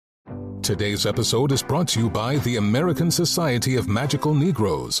Today's episode is brought to you by the American Society of Magical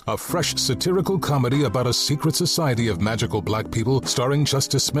Negroes, a fresh satirical comedy about a secret society of magical black people starring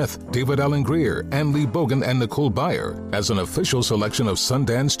Justice Smith, David Allen Greer, Ann Lee Bogan, and Nicole Byer. As an official selection of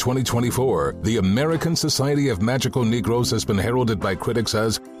Sundance 2024, the American Society of Magical Negroes has been heralded by critics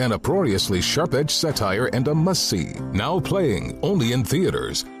as an uproariously sharp-edged satire and a must-see. Now playing only in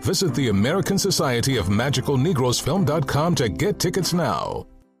theaters. Visit the American Society of Magical Negroes Film.com to get tickets now.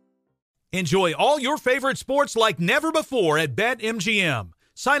 Enjoy all your favorite sports like never before at BetMGM.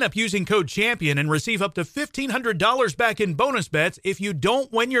 Sign up using code CHAMPION and receive up to $1,500 back in bonus bets if you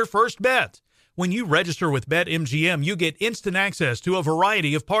don't win your first bet. When you register with BetMGM, you get instant access to a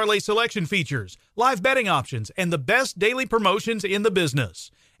variety of parlay selection features, live betting options, and the best daily promotions in the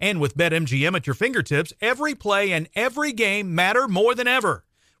business. And with BetMGM at your fingertips, every play and every game matter more than ever.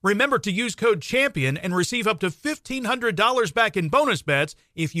 Remember to use code CHAMPION and receive up to $1,500 back in bonus bets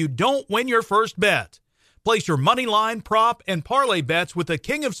if you don't win your first bet. Place your money line, prop, and parlay bets with the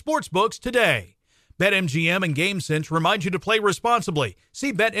king of sportsbooks today. BetMGM and GameSense remind you to play responsibly.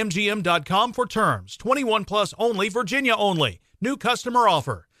 See BetMGM.com for terms. 21 plus only, Virginia only. New customer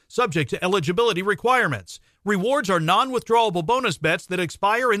offer. Subject to eligibility requirements. Rewards are non-withdrawable bonus bets that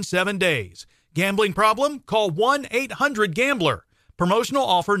expire in 7 days. Gambling problem? Call 1-800-GAMBLER. Promotional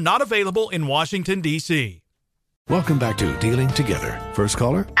offer not available in Washington, D.C. Welcome back to Dealing Together. First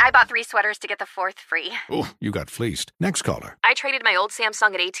caller? I bought 3 sweaters to get the 4th free. Oh, you got fleeced. Next caller? I traded my old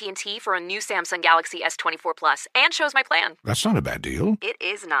Samsung at AT&T for a new Samsung Galaxy S24 Plus and chose my plan. That's not a bad deal. It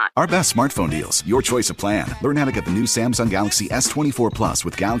is not. Our best smartphone deals. Your choice of plan. Learn how to get the new Samsung Galaxy S24 Plus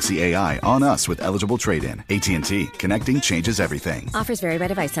with Galaxy AI on us with eligible trade-in. AT&T. Connecting changes everything. Offers vary by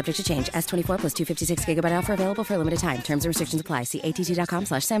device. Subject to change. S24 plus 256 gigabyte offer available for a limited time. Terms and restrictions apply. See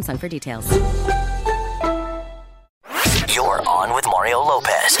att.com/Samsung for details. You're on with Mario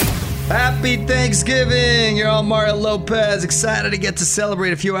Lopez. Happy Thanksgiving! You're on Mario Lopez. Excited to get to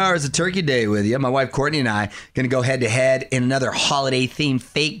celebrate a few hours of Turkey Day with you. My wife Courtney and I going to go head-to-head in another holiday-themed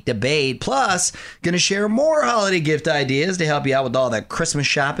fake debate. Plus, going to share more holiday gift ideas to help you out with all that Christmas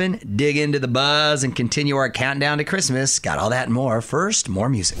shopping, dig into the buzz, and continue our countdown to Christmas. Got all that and more. First, more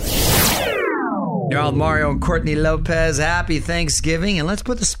music. You're on Mario and Courtney Lopez. Happy Thanksgiving. And let's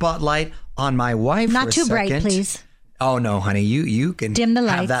put the spotlight on my wife for a second. Not too bright, please. Oh, no, honey. You can dim the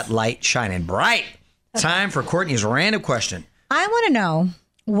lights. Have that light shining bright. Okay. Time for Courtney's random question. I want to know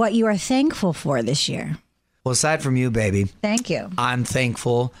what you are thankful for this year. Well, aside from you, baby. Thank you. I'm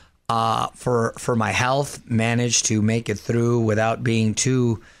thankful for my health. Managed to make it through without being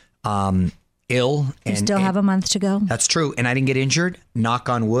too ill. You still have a month to go. That's true. And I didn't get injured. Knock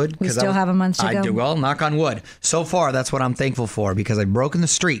on wood. We still have a month to go. I do well. Knock on wood. So far, that's what I'm thankful for because I've broken the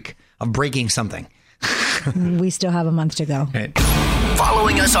streak of breaking something. We still have a month to go. Right.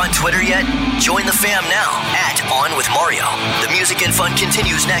 Following us on Twitter yet? Join the fam now at On With Mario. The music and fun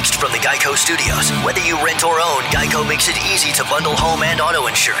continues next from the Geico Studios. Whether you rent or own, Geico makes it easy to bundle home and auto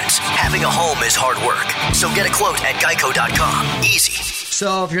insurance. Having a home is hard work, so get a quote at geico.com. Easy.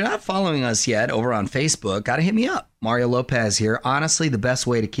 So if you're not following us yet over on Facebook, gotta hit me up. Mario Lopez here. Honestly, the best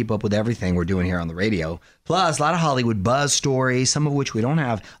way to keep up with everything we're doing here on the radio. Plus, a lot of Hollywood buzz stories, some of which we don't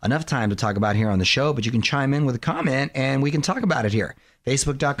have enough time to talk about here on the show, but you can chime in with a comment and we can talk about it here.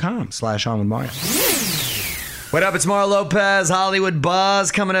 Facebook.com/OnWithMario. What up? It's Mario Lopez. Hollywood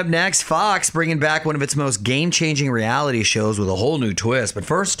buzz coming up next. Fox bringing back one of its most game-changing reality shows with a whole new twist. But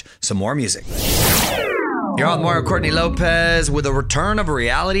first, some more music. You're on Mario Courtney Lopez with a return of a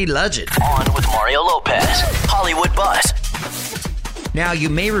reality legend. On with Mario Lopez. Hollywood buzz. Now, you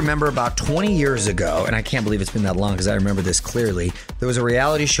may remember about 20 years ago, and I can't believe it's been that long because I remember this clearly, there was a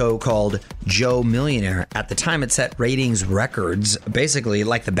reality show called Joe Millionaire. At the time, it set ratings records, basically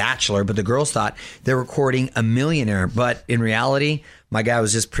like The Bachelor, but the girls thought they were courting a millionaire. But in reality, my guy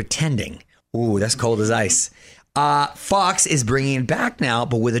was just pretending. Ooh, that's cold as ice. Fox is bringing it back now,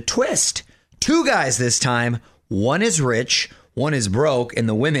 but with a twist. 2 guys this time. One is rich, one is broke, and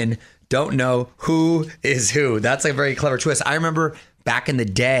the women don't know who is who. That's a very clever twist. I remember back in the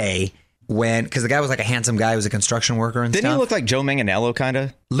day when, because the guy was like a handsome guy who was a construction worker and Didn't stuff. he look like Joe Manganiello kind of?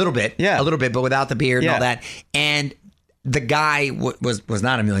 A little bit. Yeah. A little bit, but without the beard and all that. And the guy was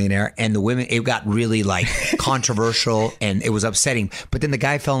not a millionaire, and the women, it got really like controversial and it was upsetting. But then the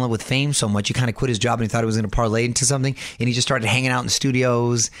guy fell in love with fame so much, he kind of quit his job and he thought he was going to parlay into something. And he just started hanging out in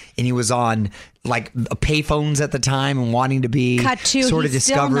studios, and he was on like payphones at the time and wanting to be Cut to, sort of he's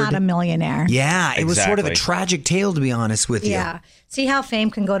discovered. Still not a millionaire. Yeah, it was sort of a Exactly. tragic tale, to be honest with you. Yeah. See how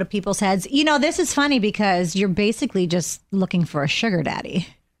fame can go to people's heads. You know, this is funny because you're basically just looking for a sugar daddy.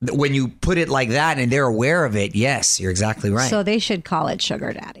 When you put it like that and they're aware of it, yes, you're exactly right. So they should call it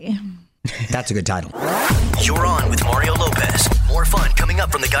sugar daddy. That's a good title. You're on with Mario Lopez. More fun coming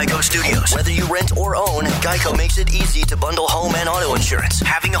up from the Geico Studios. Whether you rent or own, Geico makes it easy to bundle home and auto insurance.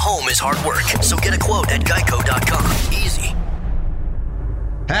 Having a home is hard work, so get a quote at geico.com. Easy.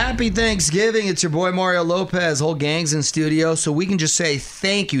 Happy Thanksgiving. It's your boy Mario Lopez. Whole gang's in studio, so we can just say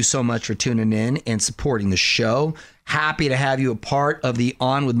thank you so much for tuning in and supporting the show. Happy to have you a part of the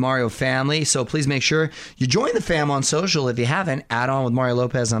On With Mario family. So please make sure you join the fam on social. If you haven't, add On With Mario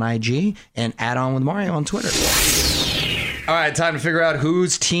Lopez on IG and add On With Mario on Twitter. All right, time to figure out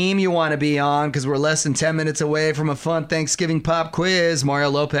whose team you want to be on because we're less than 10 minutes away from a fun Thanksgiving pop quiz. Mario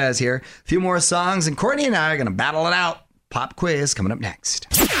Lopez here. A few more songs, and Courtney and I are going to battle it out. Pop quiz coming up next.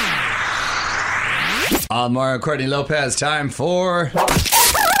 On Mario, Courtney Lopez, time for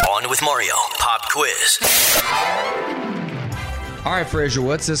On With Mario Pop Quiz. All right, Frazier,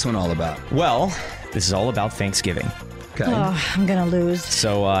 what's this one all about? Well, this is all about Thanksgiving. Okay. Oh, I'm going to lose.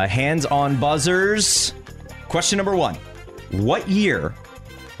 So, hands on buzzers. Question number 1. What year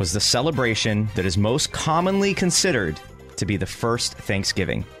was the celebration that is most commonly considered to be the first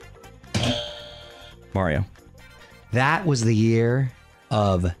Thanksgiving? Mario. That was the year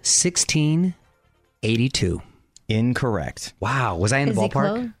of 1682. Incorrect. Wow. Was I in the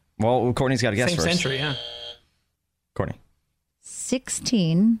ballpark? Well, Courtney's got to guess Same first. century, yeah. Courtney.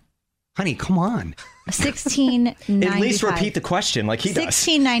 16. Honey, come on. 1695. At least repeat the question like he does.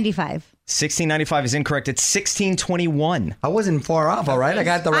 1695. 1695 is incorrect. It's 1621. I wasn't far off, all right? I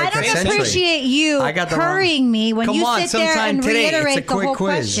got the right century. I don't appreciate you hurrying me when you sit there and reiterate the whole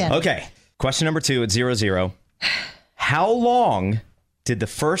question. Okay. Question number 2 at 0-0. How long did the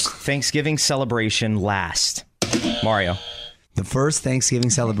first Thanksgiving celebration last? Mario. The first Thanksgiving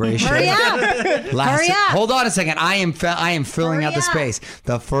celebration. Hurry up. Hurry up. Hold on a second. I am filling out the space.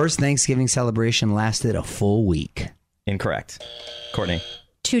 The first Thanksgiving celebration lasted a full week. Incorrect. Courtney.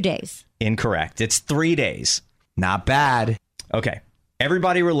 2 days. Incorrect. It's 3 days. Not bad. Okay.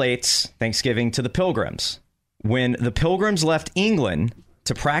 Everybody relates Thanksgiving to the Pilgrims. When the Pilgrims left England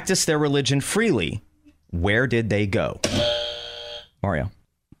to practice their religion freely, where did they go? Mario.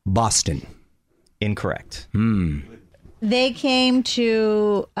 Boston. Incorrect. They came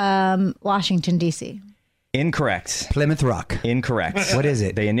to Washington, D.C. Incorrect. Plymouth Rock. Incorrect. What is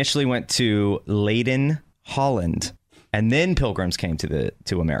it? They initially went to Leyden, Holland, and then Pilgrims came to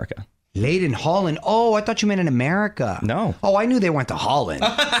America. Leyden, Holland. Oh, I thought you meant in America. No. Oh, I knew they went to Holland.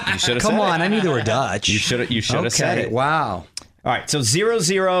 You should have Come said on, it. I knew they were Dutch. You should have said it. Wow. All right, so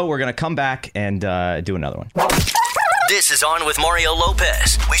 0-0. We're going to come back and do another one. This is On With Mario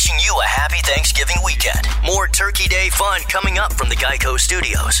Lopez, wishing you a happy Thanksgiving weekend. More Turkey Day fun coming up from the Geico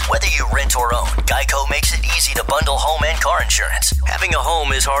Studios. Whether you rent or own, Geico makes it easy to bundle home and car insurance. Having a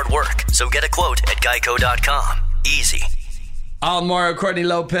home is hard work, so get a quote at geico.com. Easy. I'm Mario Courtney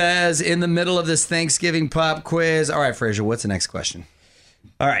Lopez in the middle of this Thanksgiving pop quiz. All right, Frazier, what's the next question?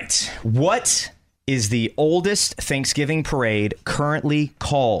 All right. What is the oldest Thanksgiving parade currently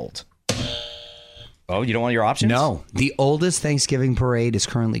called? Oh, you don't want your options? No. The oldest Thanksgiving parade is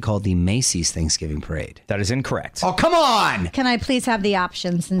currently called the Macy's Thanksgiving Parade. That is incorrect. Oh, come on! Can I please have the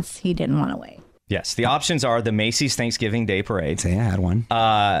option since he didn't want to wait? Yes. The options are the Macy's Thanksgiving Day Parade. Say I had one.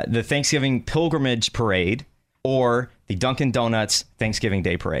 The Thanksgiving Pilgrimage Parade or the Dunkin' Donuts Thanksgiving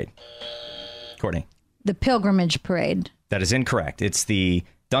Day Parade. Courtney. The Pilgrimage Parade. That is incorrect. It's the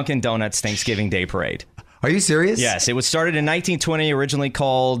Dunkin' Donuts Thanksgiving Day Parade. Are you serious? Yes, it was started in 1920, originally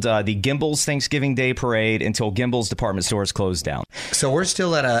called the Gimbel's Thanksgiving Day Parade until Gimbel's department stores closed down. So we're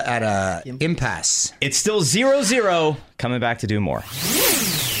still at a impasse. It's still 0-0, coming back to do more.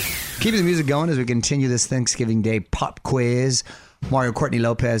 Keep the music going as we continue this Thanksgiving Day pop quiz. Mario Courtney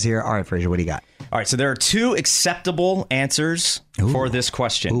Lopez here. All right, Frazier, what do you got? All right, so there are 2 acceptable answers for this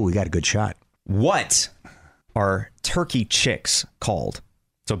question. Ooh, we got a good shot. What are turkey chicks called?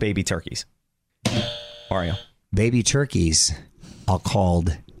 So baby turkeys. Mario. Baby turkeys are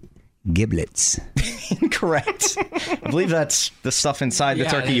called giblets. Incorrect. I believe that's the stuff inside the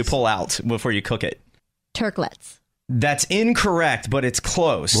turkey you pull out before you cook it. Turklets. That's incorrect, but it's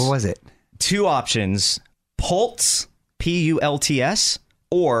close. What was it? 2 options. Pults, P-U-L-T-S,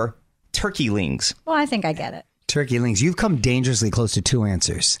 or turkeylings. Well, I think I get it. Turkeylings. You've come dangerously close to 2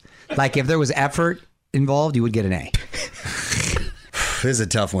 answers. Like if there was effort involved, you would get an A. This is a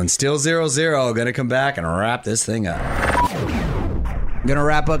tough one. Still 0-0. Gonna come back and wrap this thing up. Gonna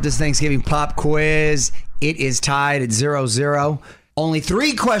wrap up this Thanksgiving pop quiz. It is tied at 0-0. Only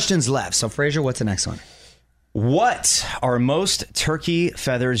 3 questions left. So, Frazier, what's the next one? What are most turkey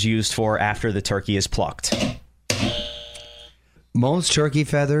feathers used for after the turkey is plucked? Most turkey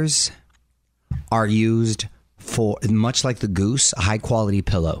feathers are used for, much like the goose, a high-quality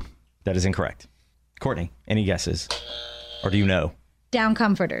pillow. That is incorrect. Courtney, any guesses? Or do you know? Down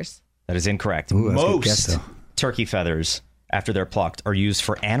comforters. That is incorrect. Ooh, that's a good Most guess, though. turkey feathers, after they're plucked, are used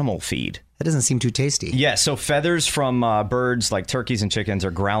for animal feed. That doesn't seem too tasty. Yeah, so feathers from birds like turkeys and chickens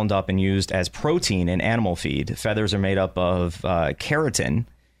are ground up and used as protein in animal feed. Feathers are made up of keratin,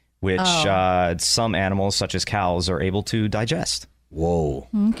 which some animals, such as cows, are able to digest. Whoa.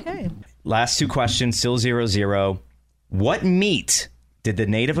 Okay. Last two questions, still 0-0. What meat did the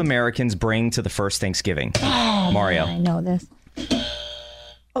Native Americans bring to the first Thanksgiving? Mario. I know this.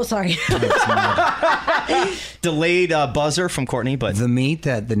 Oh, sorry. Delayed buzzer from Courtney, but The meat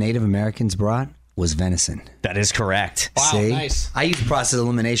that the Native Americans brought was venison. that is correct. Wow, See? nice. I use process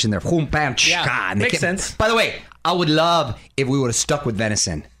elimination there. Boom, bam, Yeah, chka, and they makes kept- sense. By the way, I would love if we would have stuck with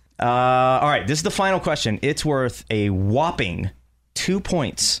venison. All right, this is the final question. It's worth a whopping 2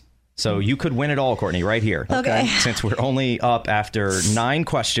 points. So you could win it all, Courtney, right here. Okay. Since we're only up after 9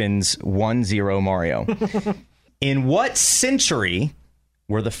 questions, 1-0 Mario. In what century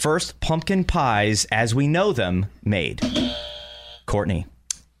were the first pumpkin pies as we know them made? Courtney.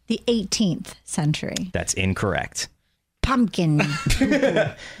 The 18th century. That's incorrect. Pumpkin.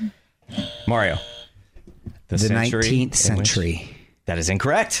 Mario. The century 19th in which- century. That is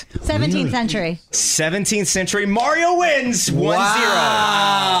incorrect. 17th century. 17th century. Mario wins 1-0.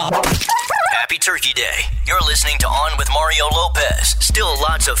 Happy Turkey Day. You're listening to On with Mario Lopez. Still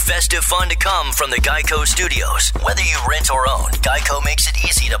lots of festive fun to come from the Geico Studios. Whether you rent or own, Geico makes it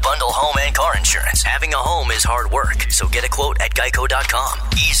easy to bundle home and car insurance. Having a home is hard work, so get a quote at geico.com.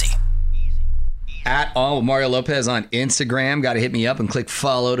 Easy. At On with Mario Lopez on Instagram. Got to hit me up and click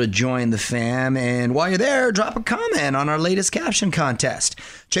follow to join the fam. And while you're there, drop a comment on our latest caption contest.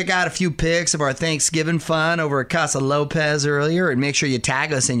 Check out a few pics of our Thanksgiving fun over at Casa Lopez earlier. And make sure you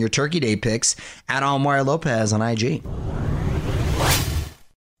tag us in your Turkey Day pics at On Mario Lopez on IG.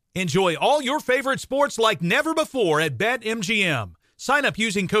 Enjoy all your favorite sports like never before at BetMGM. Sign up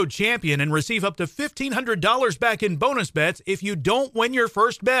using code CHAMPION and receive up to $1,500 back in bonus bets if you don't win your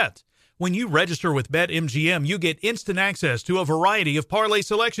first bet. When you register with BetMGM, you get instant access to a variety of parlay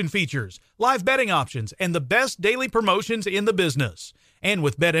selection features, live betting options, and the best daily promotions in the business. And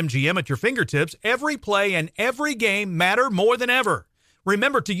with BetMGM at your fingertips, every play and every game matter more than ever.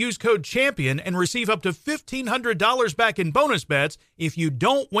 Remember to use code CHAMPION and receive up to $1,500 back in bonus bets if you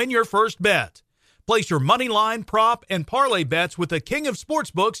don't win your first bet. Place your money line, prop, and parlay bets with the king of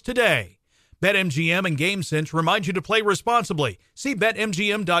sportsbooks today. BetMGM and GameSense remind you to play responsibly. See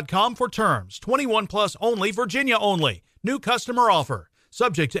BetMGM.com for terms. 21 plus only, Virginia only. New customer offer.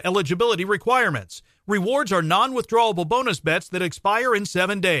 Subject to eligibility requirements. Rewards are non-withdrawable bonus bets that expire in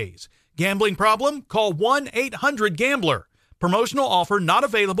 7 days. Gambling problem? Call 1-800-GAMBLER. Promotional offer not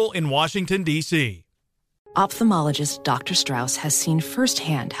available in Washington, D.C. Ophthalmologist Dr. Strauss has seen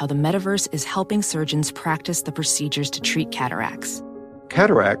firsthand how the metaverse is helping surgeons practice the procedures to treat cataracts.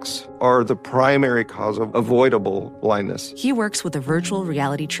 Cataracts are the primary cause of avoidable blindness. He works with a virtual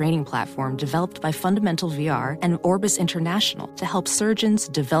reality training platform developed by Fundamental VR and Orbis International to help surgeons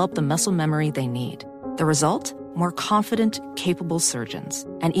develop the muscle memory they need. The result? More confident, capable surgeons.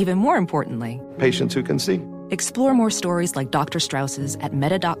 And even more importantly, Patients who can see. explore more stories like Dr. Strauss's at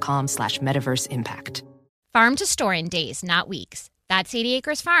meta.com/metaverseimpact. Farm to store in days, not weeks. That's 80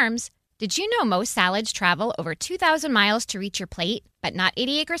 Acres Farms. Did you know most salads travel over 2,000 miles to reach your plate? But not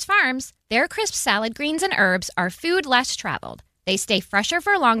 80 Acres Farms. Their crisp salad greens and herbs are food less traveled. They stay fresher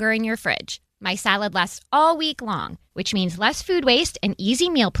for longer in your fridge. My salad lasts all week long, which means less food waste and easy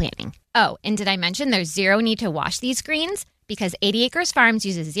meal planning. Oh, and did I mention there's zero need to wash these greens? Because 80 Acres Farms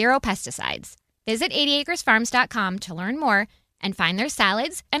uses zero pesticides. Visit 80acresfarms.com to learn more and find their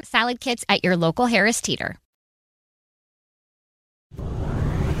salads and salad kits at your local Harris Teeter.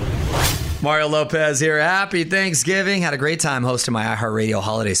 Mario Lopez here. Happy Thanksgiving. Had a great time hosting my iHeartRadio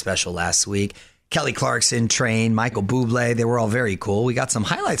holiday special last week. Kelly Clarkson, Train, Michael Bublé, they were all very cool. We got some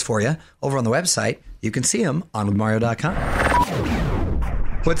highlights for you over on the website. You can see them on withmario.com.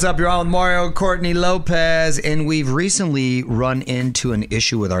 What's up? You're on with Mario, Courtney Lopez, and we've recently run into an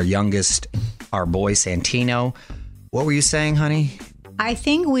issue with our youngest, our boy Santino. What were you saying, honey? I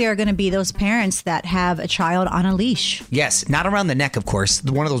think we are going to be those parents that have a child on a leash. Yes, not around the neck, of course.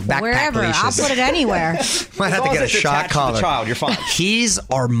 One of those backpack Wherever. leashes. I'll put it anywhere. Might have to get a shot collar. Child, you're fine. He's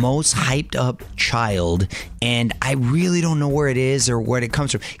our most hyped up child, and I really don't know where it is or where it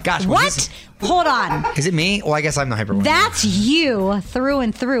comes from. Gosh, What? Hold on. Is it me? Well, I guess I'm the hyper one. That's you through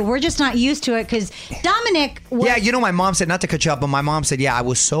and through. We're just not used to it because Dominic was... Yeah, you know, my mom said, not to cut you up, but my mom said, yeah, I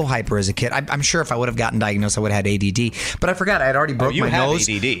was so hyper as a kid. I'm sure if I would have gotten diagnosed, I would have had ADD. But I forgot I had already broke my nose.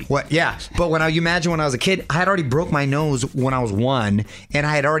 ADD. What? Yeah, but you imagine when I was a kid, I had already broke my nose when I was 1, and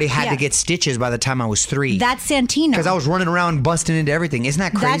I had already had to get stitches by the time I was 3. That's Santino. Because I was running around busting into everything. Isn't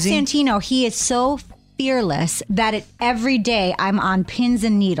that crazy? That's Santino. He is so fearless that every day I'm on pins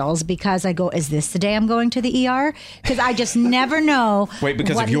and needles because I go, is this the day I'm going to the ER? Because I just never know. Wait,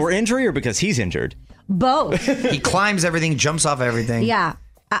 because of your injury or because he's injured? Both. He climbs everything, jumps off everything. Yeah.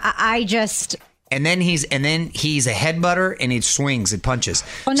 I just... And then he's a headbutter, and he swings and punches.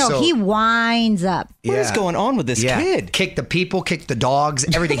 Oh no, he winds up. What is going on with this kid? Kick the people, kick the dogs,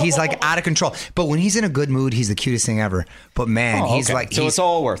 everything. He's like out of control. But when he's in a good mood, he's the cutest thing ever. But man, he's like... So it's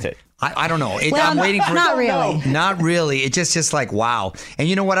all worth it. I don't know. Well, I'm waiting for not really. Not really. It's just like, wow. And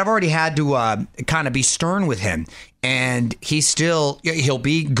you know what? I've already had to kind of be stern with him. And he'll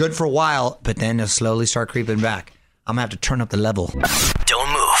be good for a while, but then he'll slowly start creeping back. I'm going to have to turn up the level. Don't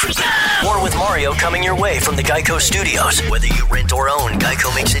move. More with Mario coming your way from the Geico Studios. Whether you rent or own,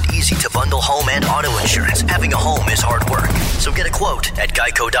 Geico makes it easy to bundle home and auto insurance. Having a home is hard work. So get a quote at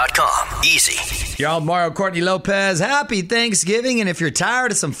geico.com. Easy. Y'all, Mario Courtney Lopez. Happy Thanksgiving. And if you're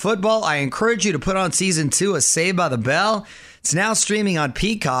tired of some football, I encourage you to put on season 2 of Saved by the Bell. It's now streaming on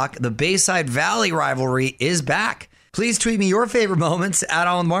Peacock. The Bayside Valley rivalry is back. Please tweet me your favorite moments at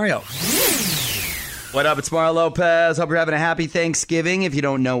On With Mario. What up? It's Mario Lopez. Hope you're having a happy Thanksgiving. If you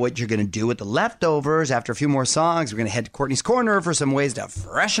don't know what you're going to do with the leftovers, after a few more songs, we're going to head to Courtney's Corner for some ways to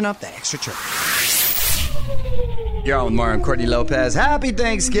freshen up that extra turkey. You're on with Mario and Courtney Lopez. Happy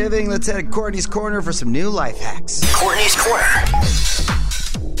Thanksgiving. Let's head to Courtney's Corner for some new life hacks. Courtney's Corner.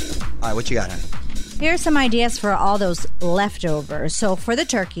 All right, what you got, honey? Here's some ideas for all those leftovers. So for the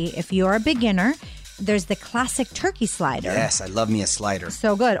turkey, if you're a beginner, there's the classic turkey slider. Yes, I love me a slider.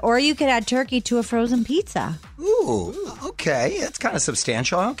 So good. Or you could add turkey to a frozen pizza. Ooh, okay. That's kind of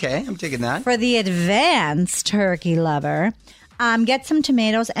substantial. Okay, I'm digging that. For the advanced turkey lover, get some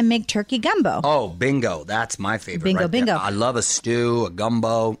tomatoes and make turkey gumbo. Oh, bingo. That's my favorite. Bingo, right bingo. There. I love a stew, a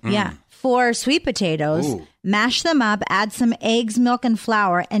gumbo. Yeah. For sweet potatoes, mash them up, add some eggs, milk, and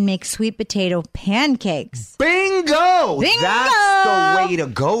flour, and make sweet potato pancakes. Bingo! Bingo! That's the way to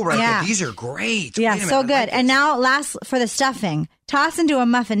go right Yeah. there. These are great. Yeah, Wait a so minute, I good. like And this. now last for the stuffing. Toss into a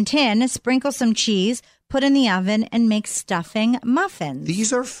muffin tin, sprinkle some cheese, put in the oven, and make stuffing muffins.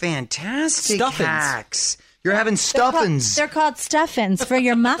 These are fantastic Stuffins. hacks. You're having stuffins. They're called stuffins for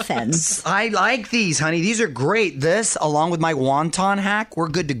your muffins. I like these, honey. These are great. This, along with my wonton hack, we're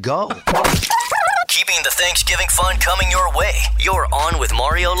good to go. Keeping the Thanksgiving fun coming your way. You're on with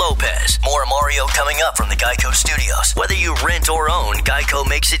Mario Lopez. More Mario coming up from the Geico Studios. Whether you rent or own, Geico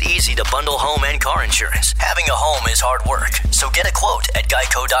makes it easy to bundle home and car insurance. Having a home is hard work. So get a quote at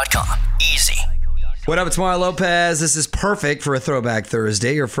geico.com. Easy. What up, it's Mario Lopez. This is perfect for a Throwback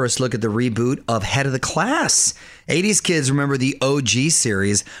Thursday, your first look at the reboot of Head of the Class. 80s kids remember the OG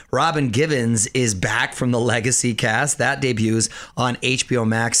series. Robin Givens is back from the Legacy cast. That debuts on HBO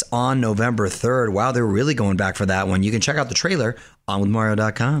Max on November 3rd. Wow, they're really going back for that one. You can check out the trailer on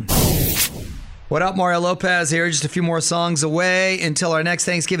withmario.com. What up, Mario Lopez here. Just a few more songs away until our next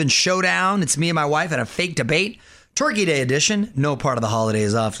Thanksgiving showdown. It's me and my wife and a fake debate. Turkey Day edition. No part of the holiday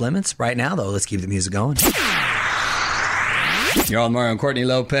is off limits. Right now, though, let's keep the music going. You're on Mario and Courtney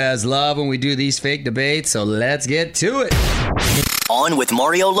Lopez. Love when we do these fake debates, so let's get to it. On with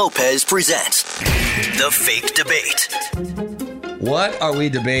Mario Lopez presents The Fake Debate. What are we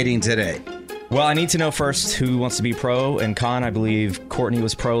debating today? Well, I need to know first who wants to be pro and con. I believe Courtney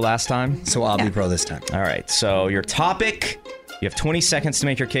was pro last time. So I'll be pro this time. All right. So your topic, you have 20 seconds to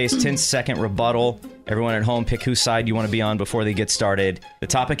make your case, 10-second rebuttal. Everyone at home, pick whose side you want to be on before they get started. The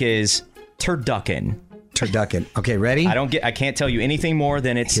topic is turducken. Turducken. Okay, ready? I can't tell you anything more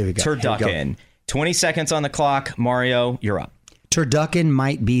than it's turducken. 20 seconds on the clock. Mario, you're up. Turducken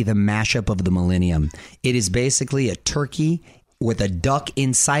might be the mashup of the millennium. It is basically a turkey with a duck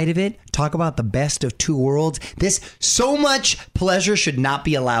inside of it. Talk about the best of two worlds. So much pleasure should not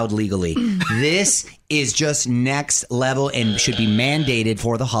be allowed legally. This is just next level and should be mandated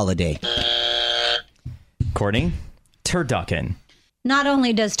for the holiday. Courtney, turducken. Not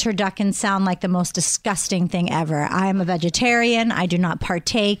only does turducken sound like the most disgusting thing ever, I am a vegetarian. I do not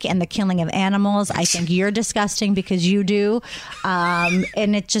partake in the killing of animals. I think you're disgusting because you do.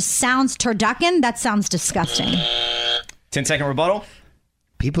 And it just sounds turducken. That sounds disgusting. 10-second rebuttal.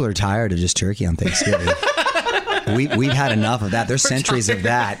 People are tired of just turkey on Thanksgiving. We've had enough of that. There's centuries of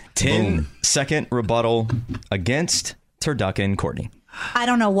that. 10-second rebuttal against turducken, Courtney. I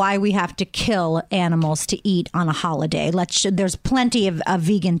don't know why we have to kill animals to eat on a holiday. There's plenty of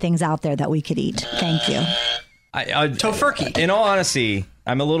vegan things out there that we could eat. Thank you. Tofurkey. In all honesty,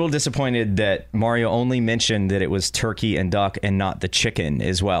 I'm a little disappointed that Mario only mentioned that it was turkey and duck and not the chicken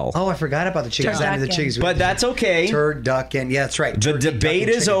as well. Oh, I forgot about the chickens. But that's okay. Turducken. Yeah, that's right. The debate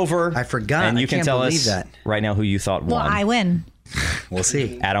is over. I forgot. And you I can can't tell believe us that. right now who you thought won. Well, I win. We'll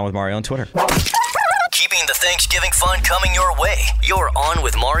see. Add on with Mario on Twitter. Keeping the Thanksgiving fun coming your way. You're on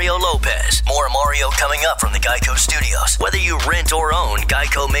with Mario Lopez. More Mario coming up from the Geico Studios. Whether you rent or own,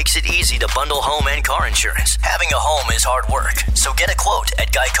 Geico makes it easy to bundle home and car insurance. Having a home is hard work, so get a quote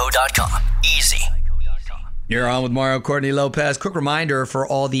at geico.com. Easy. You're on with Mario Courtney Lopez. Quick reminder for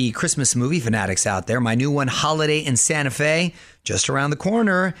all the Christmas movie fanatics out there. My new one, Holiday in Santa Fe, just around the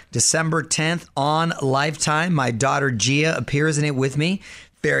corner, December 10th on Lifetime. My daughter Gia appears in it with me.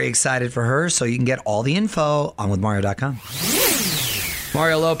 Very excited for her, so you can get all the info on withmario.com.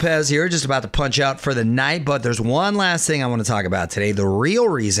 Mario Lopez here, just about to punch out for the night, but there's one last thing I want to talk about today. The real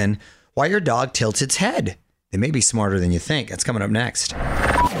reason why your dog tilts its head. They may be smarter than you think. That's coming up next.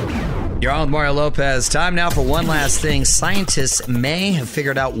 You're on with Mario Lopez. Time now for one last thing. Scientists may have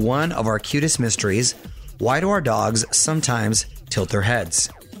figured out one of our cutest mysteries. Why do our dogs sometimes tilt their heads?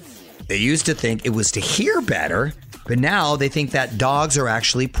 They used to think it was to hear better, but now they think that dogs are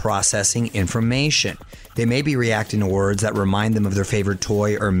actually processing information. They may be reacting to words that remind them of their favorite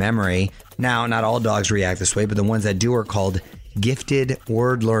toy or memory. Now, not all dogs react this way, but the ones that do are called gifted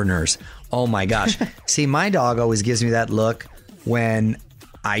word learners. Oh my gosh. See, my dog always gives me that look when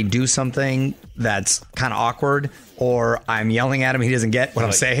I do something that's kind of awkward, or I'm yelling at him, he doesn't get what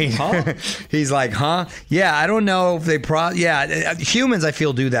I'm saying. Huh? He's like, huh? Yeah, I don't know if they humans, I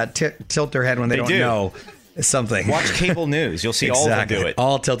feel, do that, tilt their head when they don't know something. Watch cable news. You'll see all of them do it.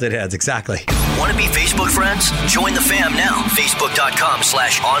 All tilted heads, exactly. Want to be Facebook friends? Join the fam now.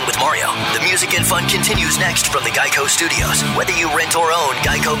 Facebook.com/OnWithMario. The music and fun continues next from the Geico Studios. Whether you rent or own,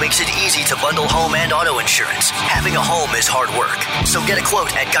 Geico makes it easy to bundle home and auto insurance. Having a home is hard work, so get a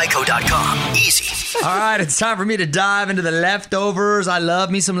quote at Geico.com. Easy. All right, it's time for me to dive into the leftovers. I love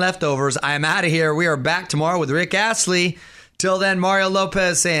me some leftovers. I am out of here. We are back tomorrow with Rick Astley. Till then, Mario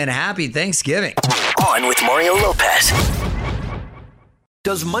Lopez saying happy Thanksgiving. On with Mario Lopez.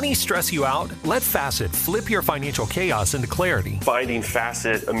 Does money stress you out? Let Facet flip your financial chaos into clarity. Finding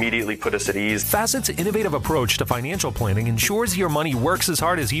Facet immediately put us at ease. Facet's innovative approach to financial planning ensures your money works as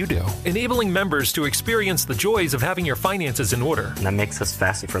hard as you do, enabling members to experience the joys of having your finances in order. And that makes us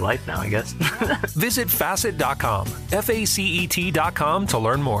Facet for life now, I guess. Visit Facet.com, FACET.com to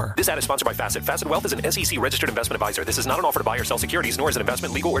learn more. This ad is sponsored by Facet. Facet Wealth is an SEC registered investment advisor. This is not an offer to buy or sell securities, nor is it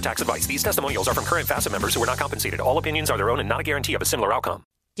investment, legal, or tax advice. These testimonials are from current Facet members who are not compensated. All opinions are their own and not a guarantee of a similar outcome.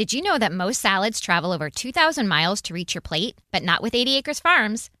 Did you know that most salads travel over 2,000 miles to reach your plate? But not with 80 Acres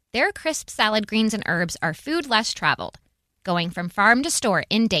Farms. Their crisp salad greens and herbs are food less traveled, going from farm to store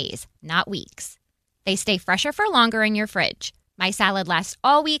in days, not weeks. They stay fresher for longer in your fridge. My salad lasts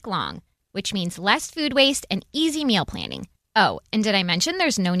all week long, which means less food waste and easy meal planning. Oh, and did I mention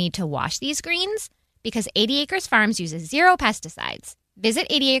there's no need to wash these greens? Because 80 Acres Farms uses 0 pesticides. Visit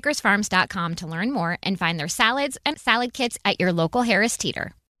 80acresfarms.com to learn more and find their salads and salad kits at your local Harris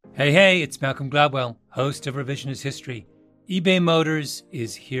Teeter. Hey, it's Malcolm Gladwell, host of Revisionist History. eBay Motors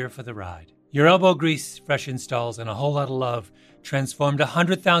is here for the ride. Your elbow grease, fresh installs, and a whole lot of love transformed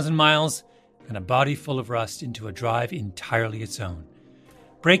 100,000 miles and a body full of rust into a drive entirely its own.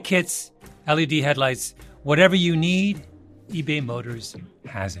 Brake kits, LED headlights, whatever you need, eBay Motors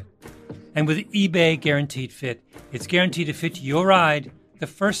has it. And with eBay Guaranteed Fit, it's guaranteed to fit your ride the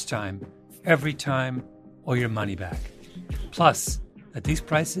first time, every time, or your money back. Plus, at these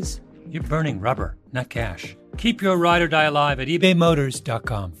prices, you're burning rubber, not cash. Keep your ride or die alive at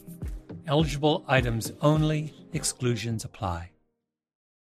ebaymotors.com. Eligible items only. Exclusions apply.